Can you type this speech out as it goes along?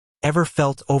Ever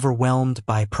felt overwhelmed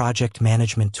by project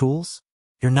management tools?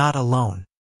 You're not alone.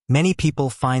 Many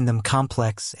people find them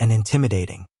complex and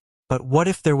intimidating. But what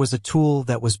if there was a tool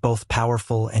that was both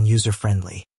powerful and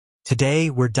user-friendly? Today,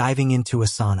 we're diving into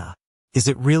Asana. Is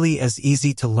it really as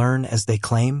easy to learn as they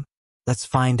claim? Let's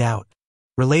find out.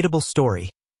 Relatable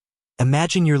story.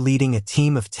 Imagine you're leading a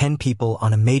team of 10 people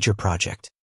on a major project.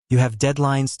 You have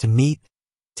deadlines to meet,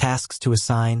 tasks to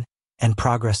assign, and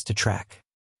progress to track.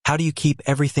 How do you keep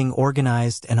everything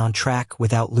organized and on track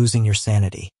without losing your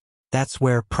sanity? That's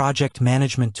where project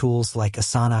management tools like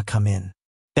Asana come in.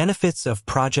 Benefits of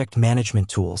project management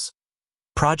tools.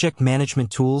 Project management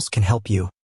tools can help you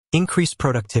increase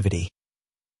productivity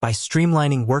by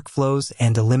streamlining workflows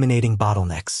and eliminating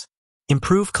bottlenecks.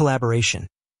 Improve collaboration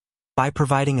by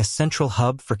providing a central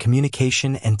hub for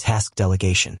communication and task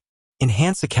delegation.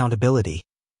 Enhance accountability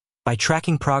by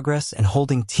tracking progress and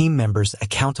holding team members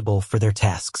accountable for their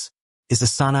tasks. Is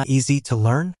Asana easy to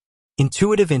learn?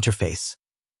 Intuitive interface.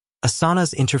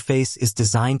 Asana's interface is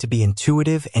designed to be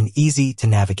intuitive and easy to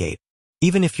navigate.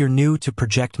 Even if you're new to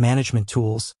project management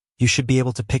tools, you should be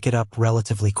able to pick it up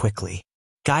relatively quickly.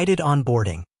 Guided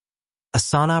onboarding.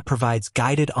 Asana provides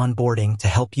guided onboarding to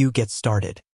help you get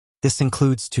started. This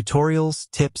includes tutorials,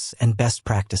 tips, and best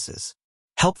practices.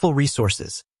 Helpful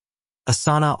resources.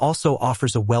 Asana also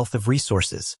offers a wealth of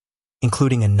resources,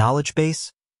 including a knowledge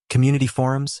base, community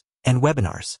forums, and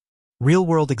webinars.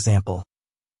 Real-world example.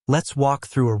 Let's walk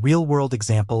through a real-world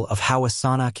example of how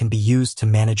Asana can be used to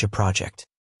manage a project.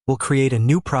 We'll create a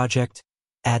new project,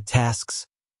 add tasks,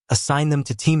 assign them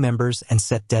to team members, and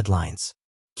set deadlines.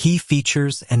 Key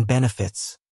features and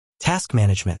benefits. Task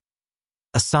management.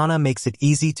 Asana makes it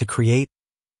easy to create,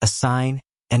 assign,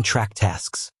 and track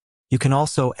tasks. You can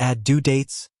also add due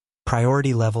dates,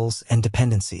 priority levels, and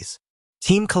dependencies.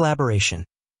 Team collaboration.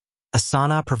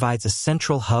 Asana provides a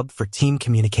central hub for team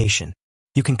communication.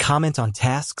 You can comment on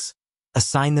tasks,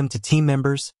 assign them to team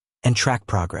members, and track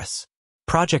progress.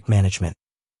 Project management.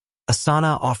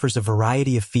 Asana offers a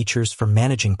variety of features for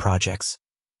managing projects,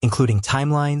 including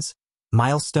timelines,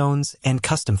 milestones, and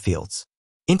custom fields.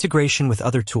 Integration with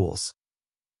other tools.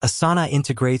 Asana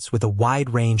integrates with a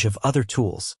wide range of other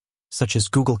tools, such as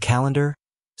Google Calendar,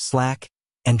 Slack,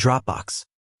 and Dropbox.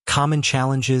 Common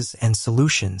challenges and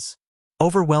solutions.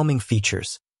 Overwhelming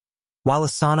features. While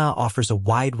Asana offers a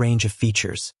wide range of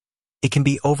features, it can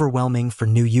be overwhelming for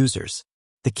new users.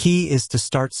 The key is to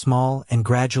start small and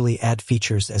gradually add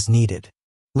features as needed.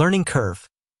 Learning curve.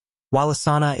 While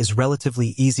Asana is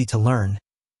relatively easy to learn,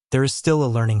 there is still a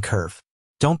learning curve.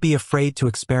 Don't be afraid to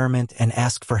experiment and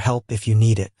ask for help if you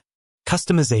need it.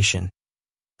 Customization.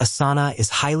 Asana is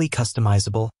highly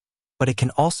customizable, but it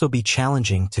can also be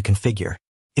challenging to configure.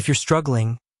 If you're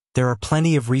struggling, there are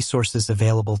plenty of resources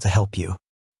available to help you.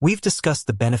 We've discussed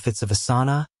the benefits of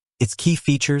Asana, its key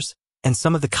features, and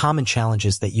some of the common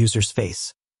challenges that users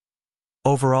face.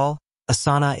 Overall,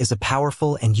 Asana is a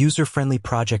powerful and user-friendly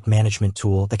project management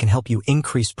tool that can help you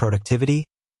increase productivity,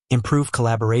 improve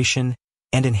collaboration,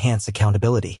 and enhance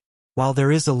accountability. While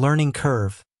there is a learning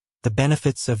curve, the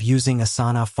benefits of using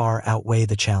Asana far outweigh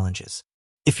the challenges.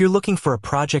 If you're looking for a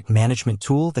project management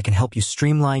tool that can help you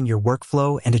streamline your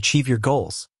workflow and achieve your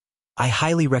goals, I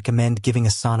highly recommend giving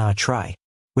Asana a try.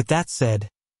 With that said,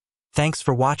 thanks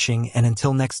for watching, and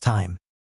until next time.